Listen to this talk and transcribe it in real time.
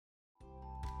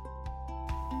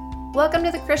Welcome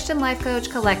to the Christian Life Coach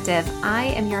Collective. I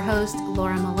am your host,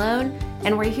 Laura Malone,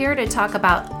 and we're here to talk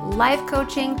about life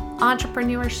coaching,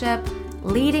 entrepreneurship,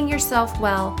 leading yourself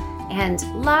well, and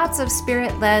lots of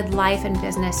spirit-led life and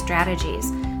business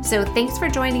strategies. So thanks for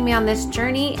joining me on this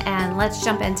journey, and let's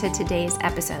jump into today's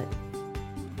episode.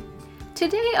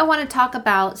 Today, I want to talk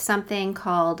about something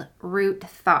called root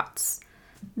thoughts.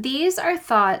 These are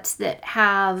thoughts that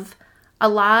have a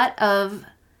lot of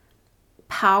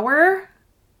power,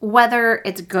 whether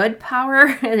it's good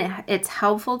power and it's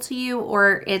helpful to you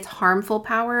or it's harmful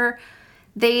power.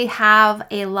 They have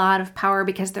a lot of power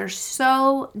because they're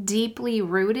so deeply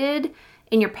rooted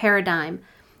in your paradigm.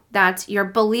 That's your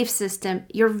belief system,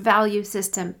 your value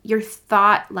system, your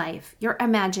thought life, your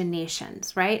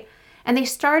imaginations, right? And they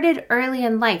started early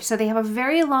in life, so they have a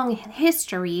very long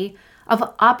history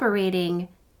of operating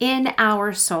in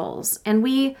our souls. And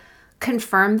we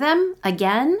confirm them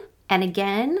again and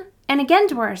again and again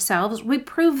to ourselves. We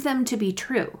prove them to be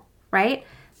true, right?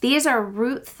 These are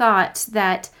root thoughts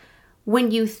that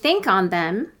when you think on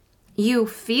them, you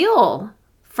feel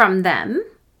from them,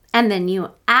 and then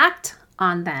you act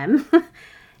on them,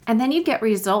 and then you get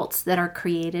results that are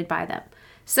created by them.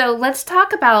 So let's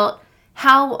talk about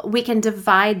how we can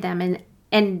divide them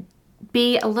and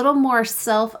be a little more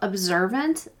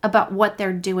self-observant about what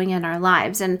they're doing in our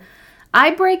lives. And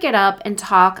I break it up and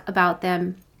talk about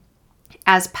them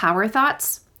as power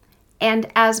thoughts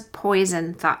and as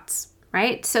poison thoughts,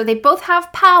 right? So they both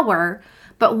have power,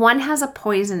 but one has a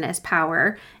poisonous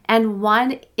power and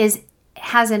one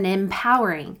has an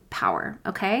empowering power,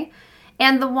 okay?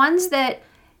 And the ones that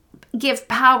give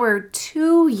power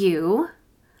to you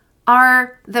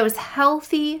are those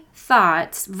healthy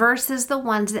thoughts versus the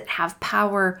ones that have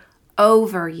power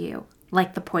over you,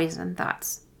 like the poison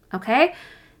thoughts, okay?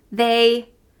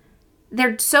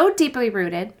 They're so deeply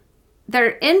rooted.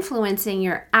 They're influencing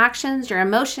your actions, your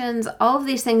emotions, all of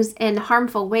these things in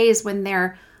harmful ways when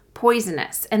they're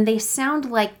poisonous. And they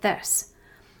sound like this: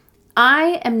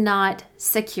 I am not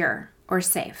secure or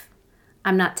safe.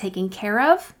 I'm not taken care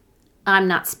of. I'm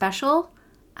not special.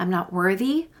 I'm not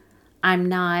worthy. I'm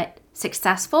not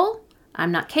successful.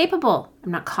 I'm not capable.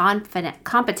 I'm not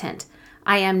competent.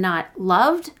 I am not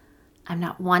loved. I'm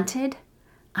not wanted.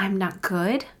 I'm not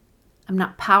good. I'm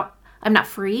not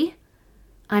free.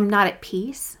 I'm not at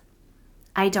peace.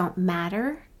 I don't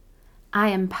matter. I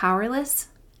am powerless.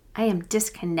 I am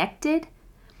disconnected.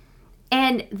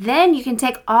 And then you can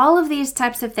take all of these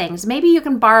types of things. Maybe you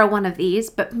can borrow one of these,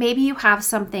 but maybe you have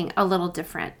something a little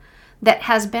different that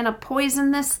has been a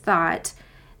poisonous thought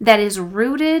that is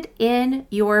rooted in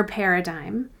your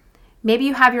paradigm. Maybe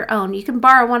you have your own. You can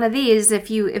borrow one of these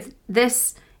if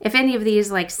any of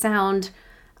these like sound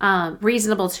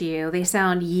reasonable to you. They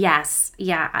sound, yes,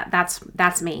 yeah,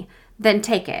 that's me. Then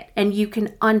take it and you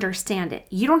can understand it.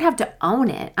 You don't have to own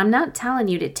it. I'm not telling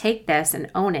you to take this and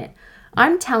own it.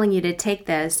 I'm telling you to take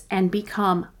this and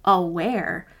become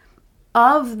aware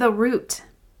of the root,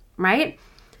 right?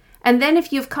 And then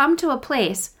if you've come to a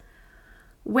place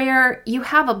where you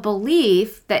have a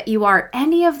belief that you are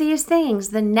any of these things,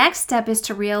 the next step is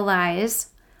to realize,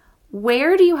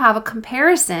 where do you have a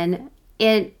comparison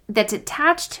that's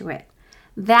attached to it?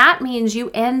 That means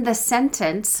you end the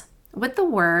sentence with the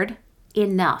word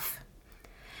enough.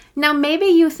 Now, maybe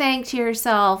you think to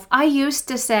yourself, I used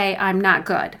to say I'm not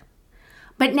good,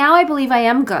 but now I believe I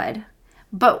am good.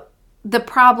 But the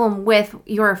problem with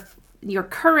your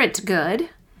current good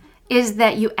is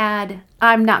that you add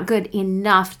I'm not good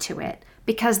enough to it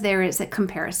because there is a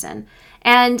comparison.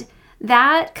 And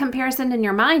that comparison in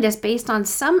your mind is based on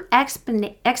some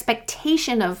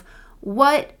expectation of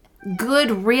what good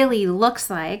really looks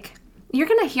like. You're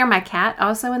going to hear my cat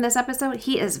also in this episode.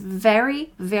 He is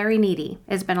very, very needy.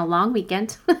 It's been a long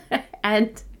weekend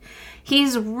and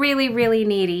he's really, really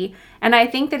needy. And I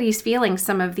think that he's feeling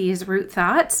some of these root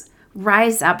thoughts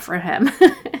rise up for him.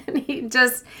 And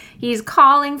he's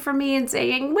calling for me and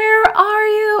saying, where are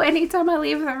you? Anytime I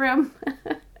leave the room.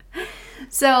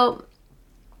 So,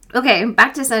 okay,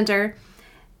 back to center.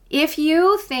 If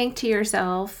you think to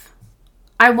yourself,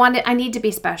 I need to be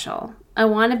special. I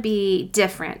want to be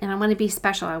different and I want to be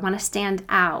special. I want to stand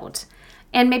out.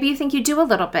 And maybe you think you do a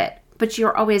little bit, but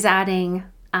you're always adding,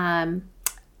 I'm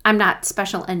not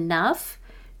special enough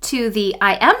to the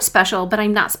I am special, but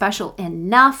I'm not special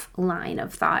enough line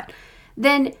of thought.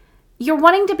 Then you're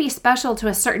wanting to be special to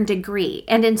a certain degree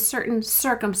and in certain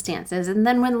circumstances. And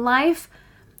then when life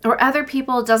or other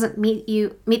people doesn't meet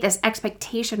this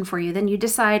expectation for you, then you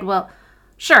decide, well,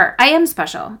 sure, I am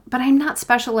special, but I'm not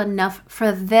special enough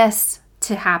for this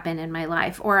to happen in my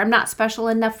life, or I'm not special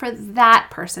enough for that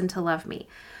person to love me.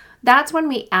 That's when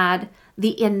we add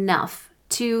the enough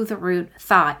to the root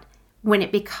thought, when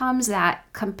it becomes that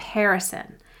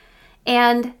comparison.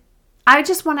 And I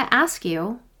just want to ask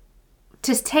you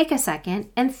to take a second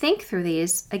and think through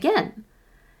these again.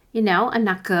 I'm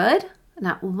not good,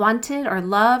 not wanted or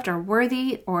loved or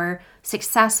worthy or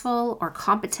successful or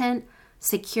competent,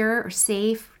 secure or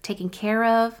safe, taken care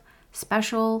of,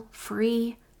 special,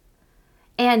 free.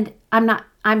 And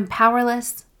I'm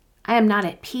powerless. I am not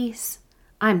at peace.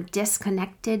 I'm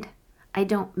disconnected. I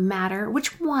don't matter.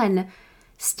 Which one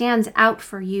stands out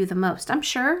for you the most? I'm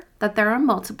sure that there are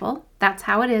multiple. That's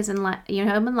how it is in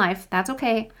life. That's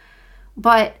okay.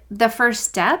 But the first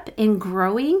step in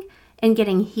growing and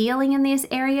getting healing in these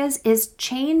areas is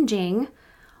changing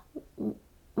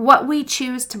what we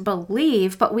choose to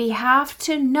believe, but we have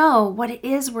to know what it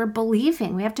is we're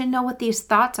believing. We have to know what these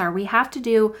thoughts are. We have to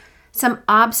do some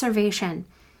observation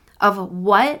of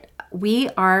what we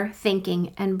are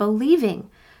thinking and believing.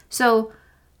 So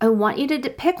I want you to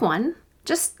pick one.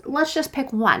 Let's just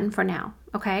pick one for now,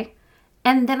 okay?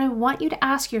 And then I want you to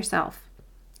ask yourself,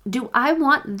 do I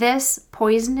want this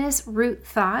poisonous root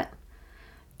thought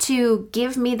to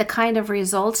give me the kind of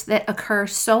results that occur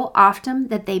so often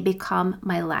that they become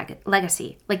my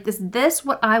legacy? Like, is this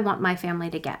what I want my family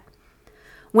to get?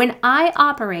 When I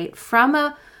operate from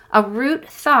a root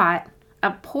thought,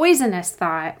 a poisonous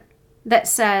thought that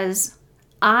says,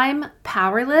 I'm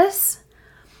powerless,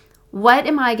 what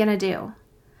am I going to do?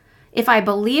 If I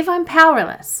believe I'm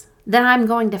powerless, then I'm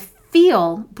going to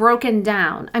feel broken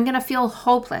down. I'm going to feel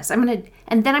hopeless. And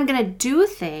then I'm going to do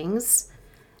things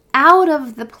out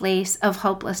of the place of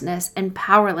hopelessness and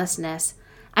powerlessness.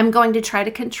 I'm going to try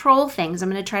to control things. I'm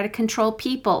going to try to control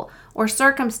people or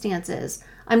circumstances.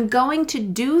 I'm going to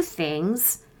do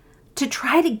things to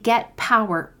try to get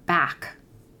power back.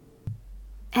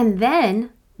 And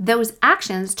then those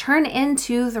actions turn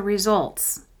into the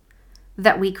results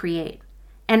that we create.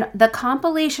 And the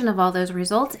compilation of all those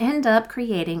results end up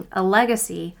creating a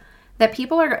legacy that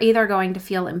people are either going to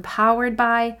feel empowered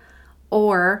by,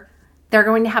 or they're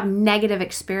going to have negative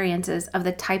experiences of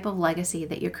the type of legacy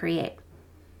that you create.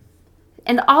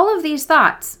 And all of these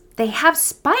thoughts, they have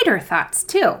spider thoughts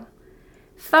too.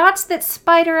 Thoughts that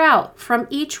spider out from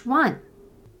each one.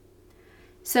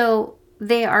 So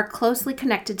they are closely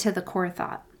connected to the core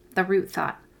thought, the root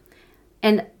thought.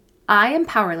 And I am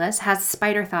powerless has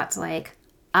spider thoughts like,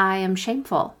 I am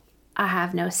shameful. I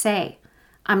have no say.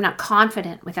 I'm not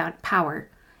confident without power.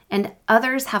 And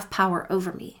others have power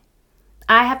over me.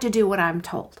 I have to do what I'm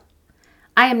told.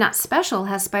 I am not special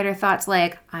has spider thoughts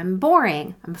like, I'm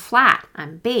boring, I'm flat,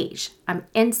 I'm beige, I'm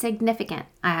insignificant,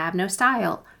 I have no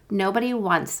style, nobody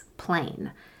wants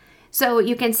plain. So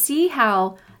you can see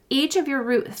how each of your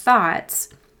root thoughts,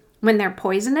 when they're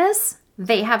poisonous,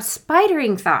 they have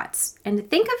spidering thoughts. And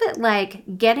think of it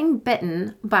like getting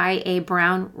bitten by a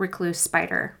brown recluse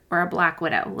spider or a black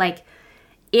widow. Like,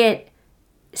 it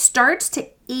starts to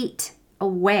eat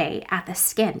away at the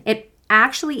skin. It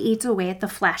actually eats away at the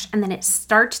flesh, and then it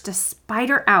starts to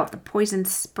spider out. The poison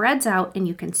spreads out, and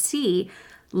you can see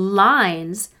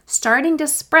lines starting to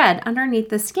spread underneath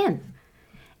the skin.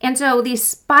 And so these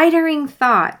spidering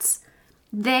thoughts,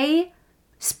 they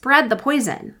spread the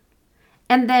poison.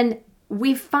 And then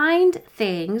we find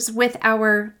things with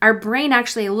our brain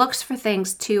actually looks for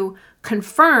things to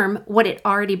confirm what it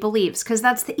already believes, because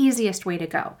that's the easiest way to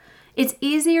go. It's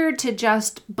easier to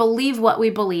just believe what we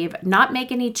believe, not make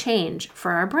any change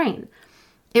for our brain.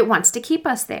 It wants to keep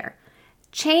us there.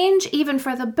 Change, even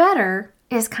for the better,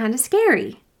 is kind of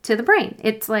scary to the brain.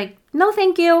 It's like, no,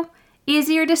 thank you.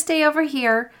 Easier to stay over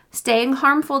here, staying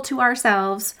harmful to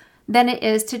ourselves than it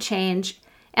is to change.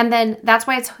 And then that's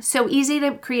why it's so easy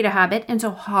to create a habit and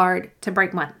so hard to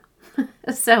break one.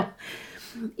 So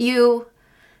you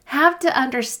have to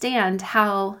understand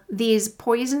how these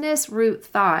poisonous root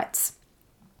thoughts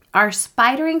are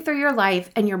spidering through your life,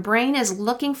 and your brain is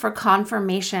looking for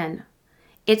confirmation.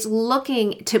 It's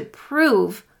looking to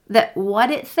prove that what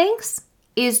it thinks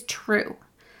is true.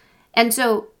 And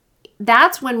so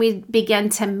that's when we begin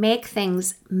to make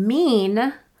things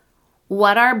mean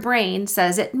what our brain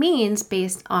says it means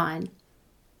based on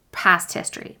past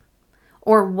history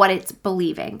or what it's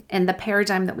believing and the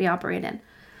paradigm that we operate in.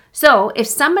 So if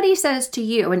somebody says to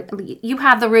you, and you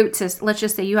have the root, let's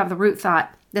just say you have the root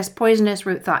thought, this poisonous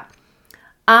root thought,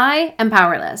 I am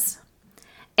powerless,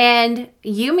 and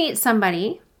you meet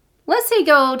somebody, let's say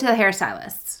go to the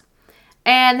hairstylist,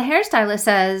 and the hairstylist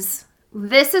says,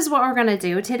 this is what we're going to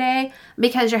do today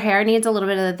because your hair needs a little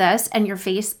bit of this, and your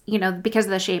face, because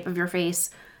of the shape of your face,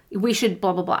 we should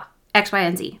blah, blah, blah, X, Y,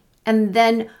 and Z. And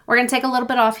then we're going to take a little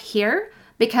bit off here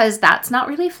because that's not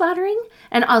really flattering.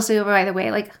 And also, by the way,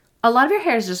 like a lot of your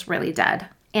hair is just really dead.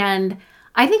 And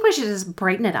I think we should just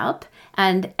brighten it up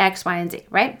and X, Y, and Z,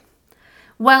 right?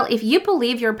 Well, if you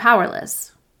believe you're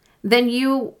powerless, then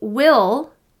you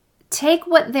will take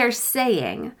what they're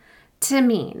saying to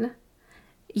mean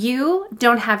you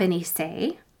don't have any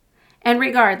say. And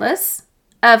regardless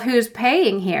of who's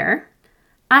paying here,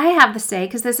 I have the say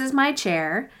because this is my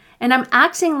chair and I'm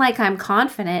acting like I'm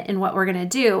confident in what we're going to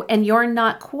do and you're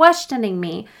not questioning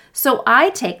me. So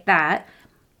I take that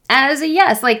as a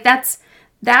yes. Like that's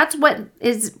what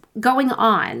is going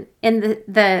on in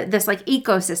this like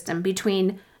ecosystem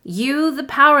between you, the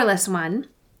powerless one,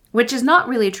 which is not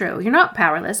really true. You're not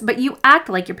powerless, but you act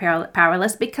like you're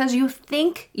powerless because you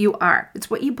think you are.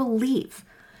 It's what you believe.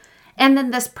 And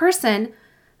then this person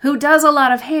who does a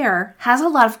lot of hair has a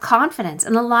lot of confidence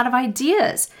and a lot of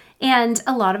ideas and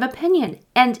a lot of opinion.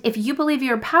 And if you believe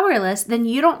you're powerless, then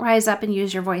you don't rise up and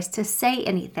use your voice to say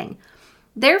anything.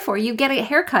 Therefore, you get a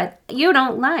haircut you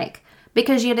don't like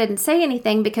because you didn't say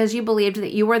anything because you believed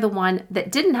that you were the one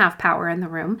that didn't have power in the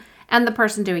room and the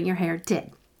person doing your hair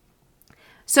did.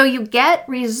 So you get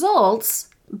results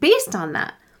based on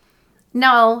that.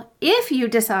 Now, if you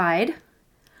decide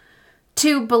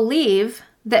to believe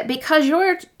that because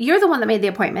you're the one that made the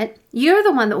appointment, you're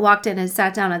the one that walked in and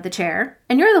sat down at the chair,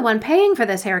 and you're the one paying for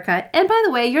this haircut, and by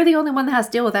the way, you're the only one that has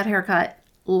to deal with that haircut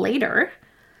later,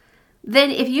 then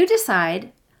if you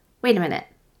decide, wait a minute,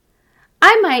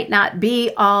 I might not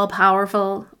be all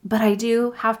powerful, but I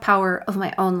do have power of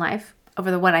my own life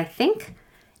over what I think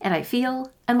and I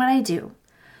feel and what I do.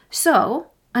 So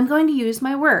I'm going to use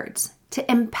my words to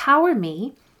empower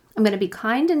me. I'm going to be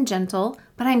kind and gentle,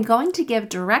 but I'm going to give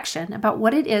direction about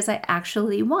what it is I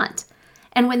actually want.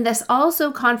 And when this also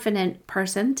confident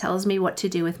person tells me what to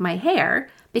do with my hair,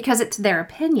 because it's their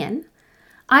opinion,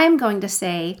 I am going to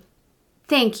say,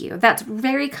 thank you. That's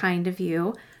very kind of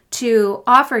you to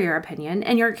offer your opinion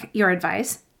and your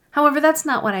advice. However, that's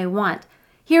not what I want.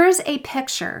 Here is a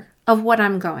picture of what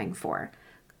I'm going for.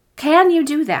 Can you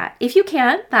do that? If you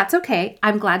can't, that's okay.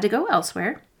 I'm glad to go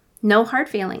elsewhere. No hard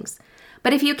feelings.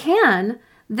 But if you can,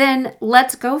 then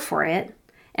let's go for it.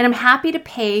 And I'm happy to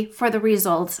pay for the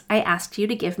results I asked you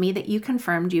to give me that you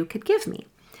confirmed you could give me.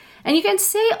 And you can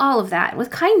say all of that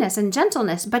with kindness and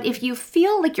gentleness. But if you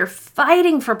feel like you're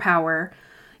fighting for power,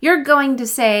 you're going to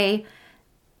say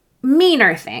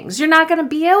meaner things. You're not going to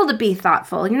be able to be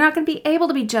thoughtful. You're not going to be able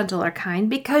to be gentle or kind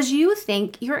because you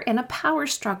think you're in a power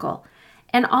struggle.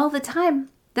 And all the time,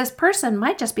 this person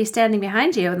might just be standing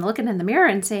behind you and looking in the mirror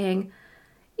and saying,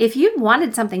 if you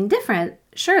wanted something different,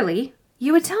 surely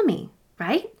you would tell me,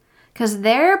 right? Because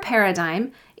their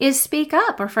paradigm is speak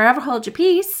up or forever hold your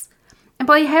peace and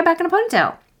pull your hair back in a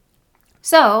ponytail.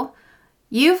 So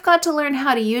you've got to learn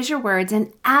how to use your words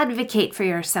and advocate for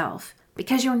yourself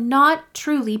because you're not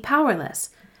truly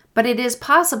powerless. But it is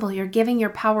possible you're giving your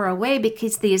power away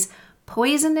because these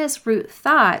poisonous root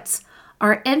thoughts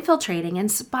are infiltrating and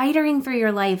spidering through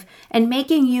your life and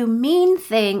making you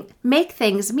make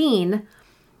things mean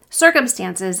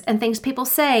circumstances and things people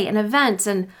say and events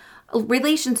and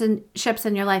relationships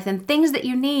in your life and things that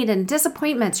you need and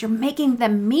disappointments. You're making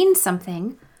them mean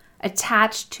something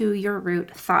attached to your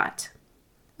root thought.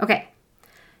 Okay.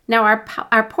 Now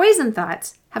our poison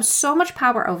thoughts have so much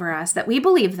power over us that we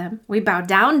believe them, we bow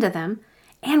down to them,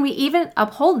 and we even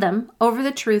uphold them over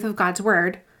the truth of God's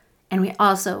word, and we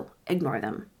also ignore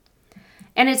them.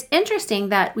 And it's interesting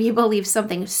that we believe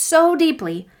something so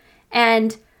deeply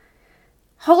and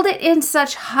hold it in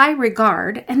such high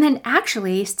regard and then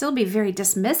actually still be very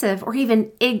dismissive or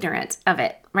even ignorant of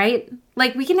it, right?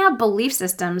 Like we can have belief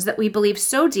systems that we believe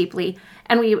so deeply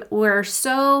and we're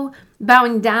so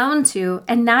bowing down to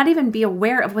and not even be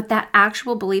aware of what that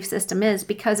actual belief system is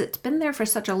because it's been there for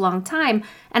such a long time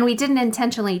and we didn't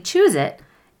intentionally choose it.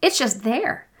 It's just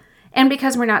there. And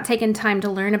because we're not taking time to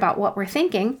learn about what we're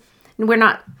thinking, we're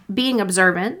not being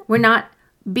observant, we're not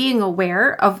being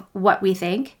aware of what we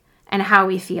think and how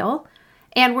we feel,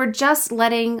 and we're just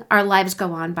letting our lives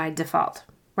go on by default,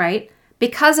 right?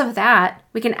 Because of that,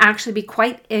 we can actually be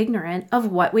quite ignorant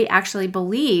of what we actually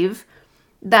believe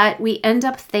that we end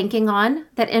up thinking on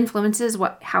that influences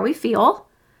how we feel.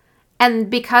 And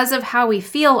because of how we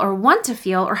feel or want to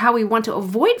feel or how we want to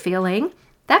avoid feeling,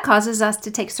 that causes us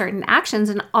to take certain actions,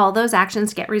 and all those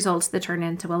actions get results that turn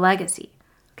into a legacy.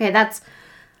 Okay, that's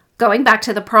going back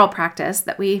to the Pearl practice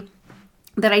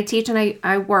that I teach and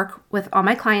I work with all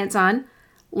my clients on.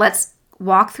 Let's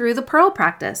walk through the Pearl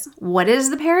practice. What is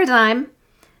the paradigm,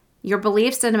 your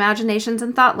beliefs and imaginations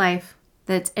and thought life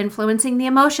that's influencing the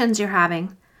emotions you're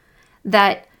having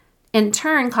that in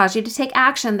turn cause you to take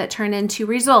action that turn into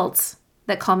results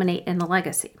that culminate in a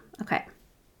legacy. Okay.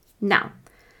 Now,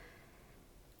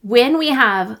 when we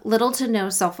have little to no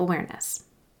self-awareness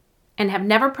and have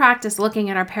never practiced looking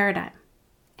at our paradigm,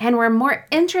 and we're more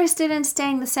interested in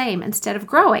staying the same instead of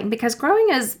growing, because growing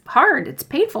is hard, it's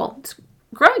painful, it's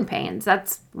growing pains.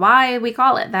 That's why we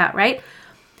call it that, right?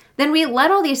 Then we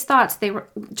let all these thoughts, they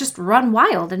just run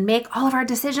wild and make all of our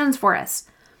decisions for us.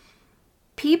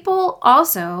 People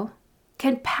also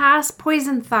can pass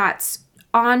poison thoughts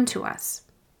on to us.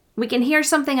 We can hear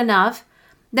something enough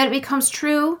that it becomes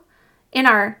true in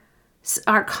our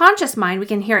conscious mind. We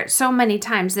can hear it so many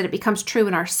times that it becomes true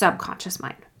in our subconscious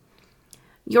mind.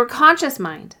 Your conscious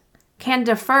mind can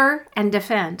defer and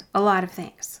defend a lot of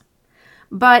things.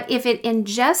 But if it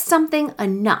ingests something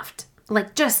enough,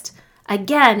 like just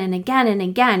again and again and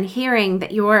again, hearing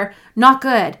that you're not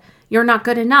good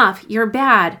enough, you're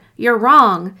bad, you're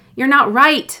wrong, you're not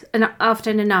right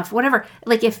often enough, whatever.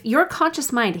 Like if your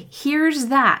conscious mind hears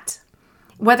that,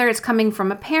 whether it's coming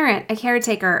from a parent, a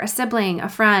caretaker, a sibling, a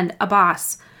friend, a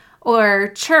boss,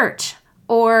 or church,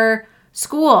 or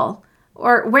school,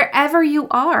 or wherever you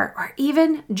are, or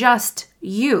even just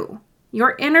you,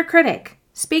 your inner critic,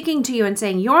 speaking to you and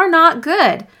saying, you're not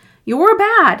good, you're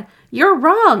bad, you're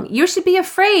wrong, you should be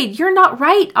afraid, you're not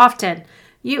right often,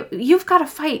 you've got to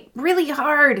fight really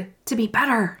hard to be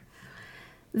better,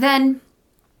 then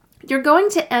you're going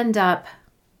to end up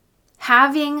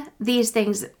having these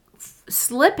things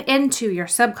slip into your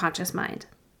subconscious mind.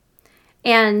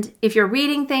 And if you're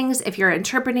reading things, if you're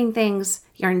interpreting things,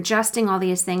 you're ingesting all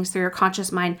these things through your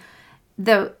conscious mind,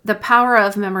 the power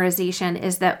of memorization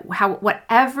is that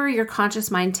whatever your conscious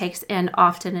mind takes in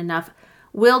often enough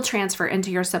will transfer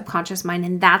into your subconscious mind,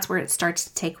 and that's where it starts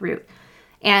to take root.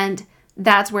 And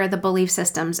that's where the belief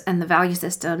systems and the value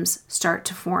systems start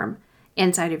to form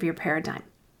inside of your paradigm.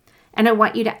 And I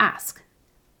want you to ask,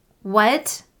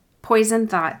 what poison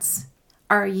thoughts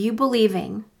are you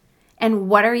believing? And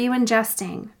what are you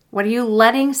ingesting? What are you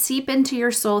letting seep into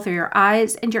your soul through your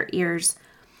eyes and your ears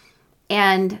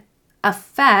and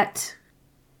affect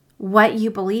what you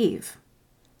believe?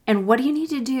 And what do you need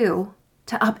to do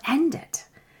to upend it?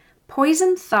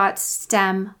 Poison thoughts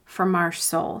stem from our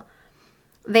soul.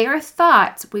 They are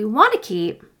thoughts we want to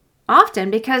keep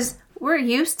often because we're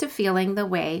used to feeling the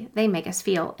way they make us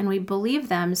feel, and we believe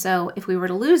them. So if we were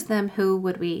to lose them, who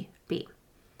would we be?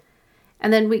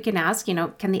 And then we can ask,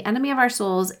 can the enemy of our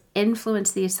souls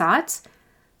influence these thoughts?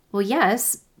 Well,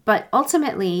 yes, but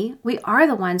ultimately we are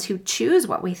the ones who choose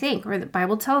what we think, or the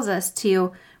Bible tells us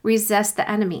to resist the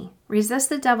enemy, resist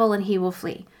the devil, and he will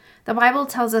flee. The Bible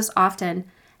tells us often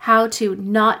how to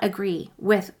not agree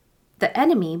with the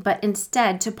enemy, but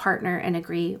instead to partner and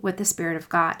agree with the Spirit of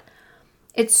God.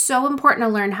 It's so important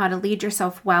to learn how to lead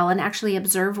yourself well and actually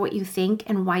observe what you think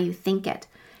and why you think it.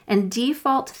 And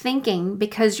default thinking,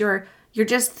 because you're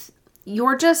just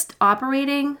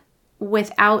operating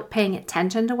without paying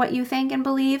attention to what you think and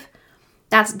believe,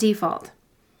 that's default.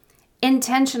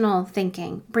 Intentional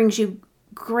thinking brings you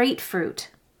great fruit,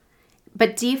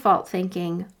 but default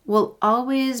thinking will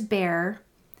always bear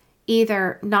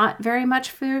either not very much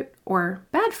fruit or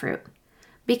bad fruit,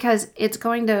 because it's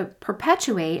going to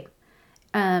perpetuate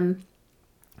kind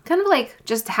of like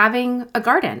just having a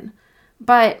garden,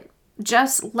 but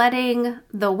just letting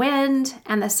the wind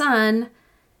and the sun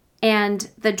and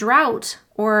the drought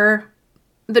or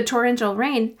the torrential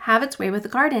rain have its way with the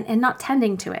garden and not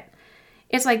tending to it.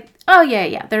 It's like, oh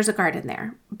yeah, there's a garden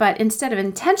there. But instead of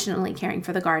intentionally caring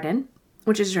for the garden,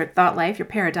 which is your thought life, your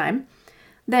paradigm,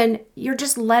 then you're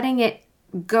just letting it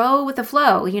go with the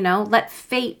flow, let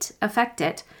fate affect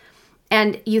it.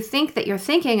 And you think that you're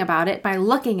thinking about it by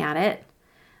looking at it,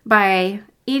 by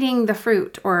eating the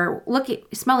fruit or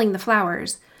smelling the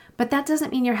flowers. But that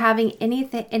doesn't mean you're having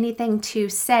anything to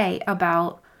say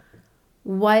about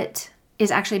what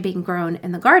is actually being grown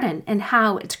in the garden and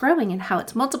how it's growing and how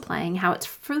it's multiplying, how it's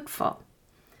fruitful.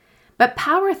 But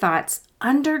power thoughts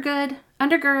undergird.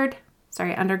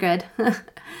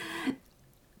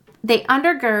 They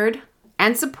undergird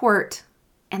and support,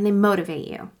 and they motivate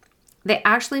you. They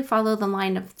actually follow the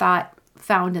line of thought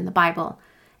found in the Bible.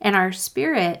 And our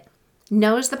spirit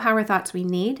knows the power thoughts we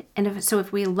need. And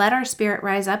if we let our spirit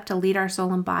rise up to lead our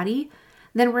soul and body,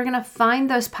 then we're going to find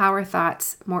those power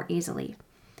thoughts more easily.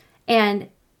 And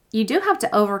you do have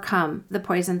to overcome the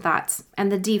poison thoughts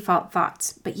and the default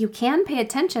thoughts, but you can pay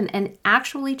attention and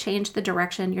actually change the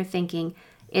direction your thinking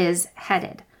is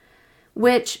headed,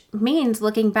 which means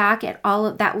looking back at all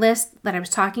of that list that I was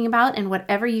talking about and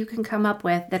whatever you can come up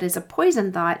with that is a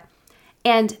poison thought,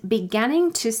 and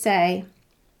beginning to say,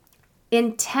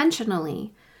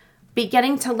 intentionally,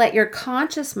 beginning to let your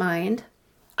conscious mind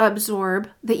absorb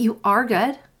that you are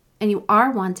good and you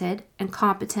are wanted and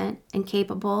competent and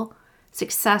capable,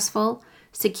 successful,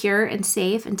 secure and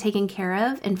safe and taken care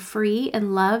of and free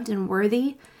and loved and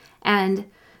worthy and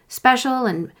special,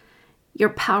 and you're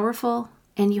powerful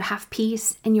and you have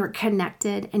peace and you're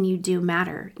connected and you do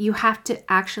matter. You have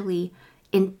to actually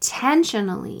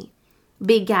intentionally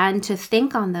begin to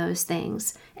think on those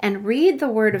things and read the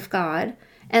Word of God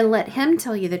and let Him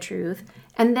tell you the truth.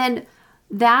 And then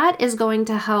that is going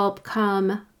to help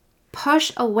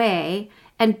push away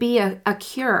and be a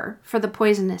cure for the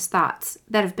poisonous thoughts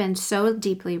that have been so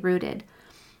deeply rooted.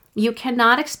 You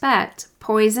cannot expect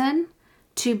poison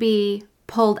to be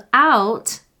pulled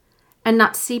out and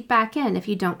not seep back in if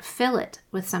you don't fill it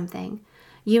with something.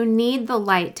 You need the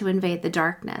light to invade the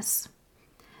darkness.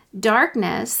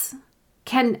 Darkness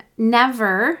can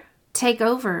never take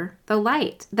over the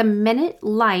light. The minute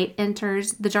light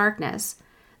enters the darkness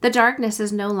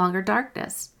is no longer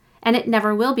darkness. And it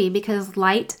never will be, because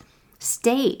light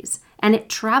stays and it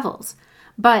travels.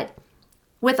 But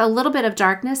with a little bit of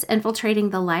darkness infiltrating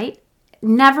the light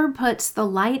never puts the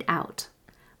light out.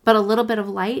 But a little bit of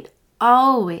light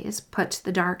always puts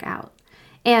the dark out.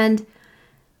 And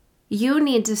you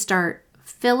need to start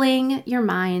filling your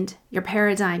mind, your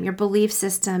paradigm, your belief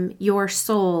system, your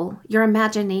soul, your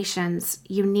imaginations.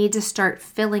 You need to start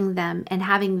filling them and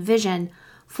having vision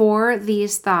for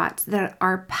these thoughts that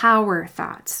are power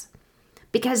thoughts,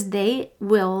 because they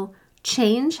will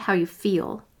change how you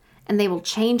feel and they will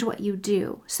change what you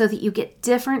do so that you get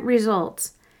different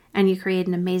results and you create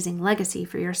an amazing legacy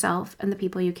for yourself and the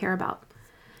people you care about.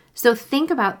 So think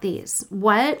about these.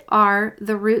 What are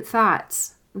the root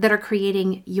thoughts that are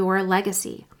creating your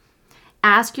legacy?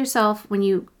 Ask yourself when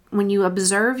you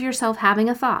observe yourself having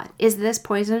a thought, is this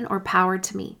poison or power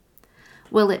to me?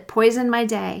 Will it poison my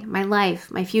day, my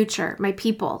life, my future, my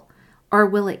people? Or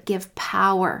will it give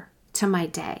power to my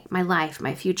day, my life,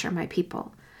 my future, my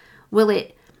people? Will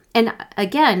it, and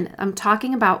again, I'm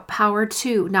talking about power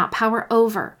to, not power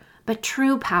over, but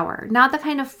true power, not the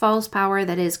kind of false power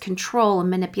that is control and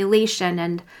manipulation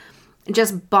and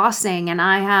just bossing and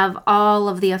I have all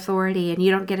of the authority and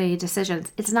you don't get any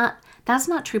decisions. That's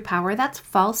not true power. That's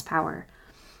false power.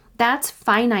 That's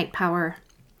finite power.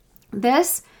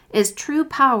 This is true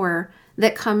power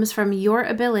that comes from your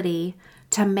ability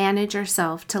to manage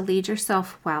yourself, to lead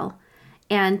yourself well,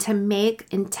 and to make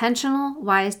intentional,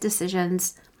 wise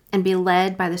decisions and be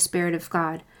led by the Spirit of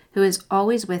God, who is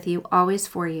always with you, always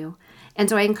for you. And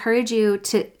so I encourage you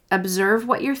to observe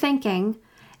what you're thinking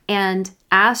and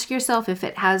ask yourself if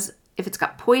it's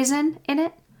got poison in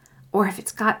it or if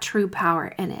it's got true power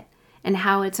in it and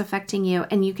how it's affecting you.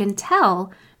 And you can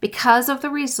tell because of the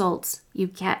results you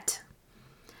get.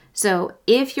 So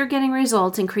if you're getting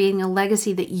results and creating a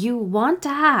legacy that you want to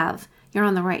have, you're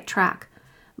on the right track.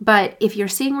 But if you're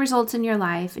seeing results in your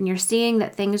life and you're seeing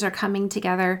that things are coming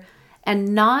together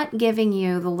and not giving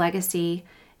you the legacy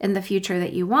in the future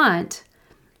that you want,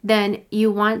 then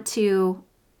you want to,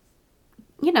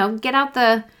 get out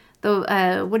the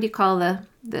what do you call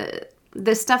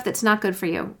the stuff that's not good for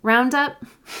you? Roundup.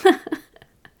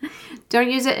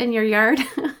 Don't use it in your yard,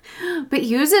 but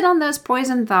use it on those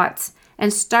poison thoughts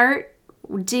and start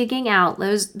digging out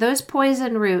those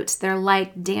poison roots. They're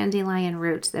like dandelion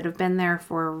roots that have been there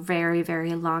for a very,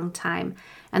 very long time.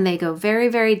 And they go very,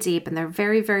 very deep and they're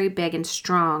very, very big and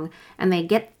strong. And they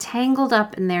get tangled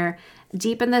up in there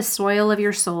deep in the soil of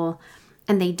your soul.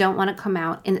 And they don't want to come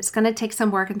out. And it's going to take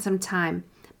some work and some time.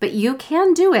 But you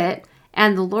can do it.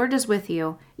 And the Lord is with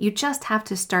you. You just have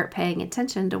to start paying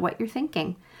attention to what you're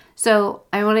thinking. So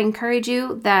I want to encourage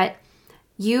you that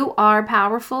you are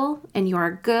powerful and you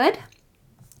are good.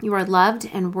 You are loved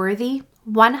and worthy,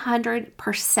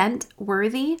 100%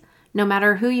 worthy. No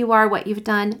matter who you are, what you've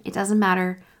done, it doesn't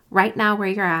matter. Right now where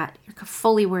you're at, you're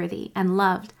fully worthy and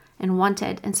loved and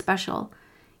wanted and special.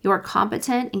 You are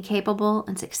competent and capable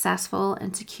and successful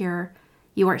and secure.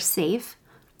 You are safe.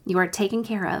 You are taken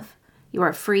care of. You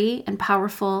are free and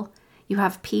powerful. You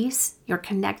have peace. You're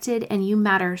connected and you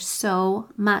matter so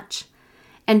much.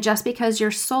 And just because your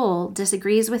soul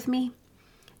disagrees with me,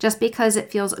 just because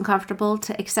it feels uncomfortable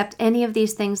to accept any of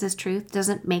these things as truth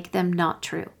doesn't make them not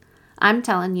true. I'm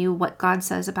telling you what God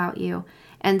says about you.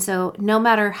 And so no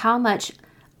matter how much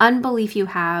unbelief you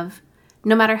have,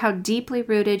 no matter how deeply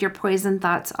rooted your poison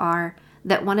thoughts are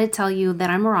that want to tell you that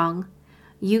I'm wrong,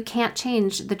 you can't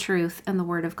change the truth and the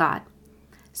Word of God.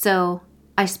 So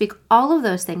I speak all of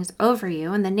those things over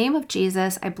you. In the name of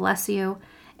Jesus, I bless you,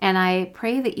 and I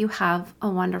pray that you have a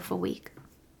wonderful week.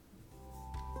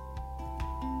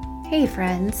 Hey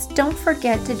friends, don't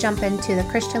forget to jump into the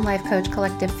Christian Life Coach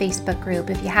Collective Facebook group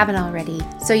if you haven't already,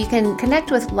 so you can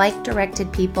connect with like-directed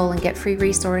people and get free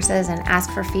resources and ask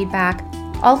for feedback,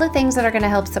 all the things that are going to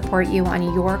help support you on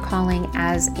your calling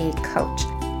as a coach.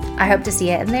 I hope to see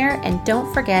you in there, and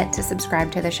don't forget to subscribe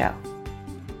to the show.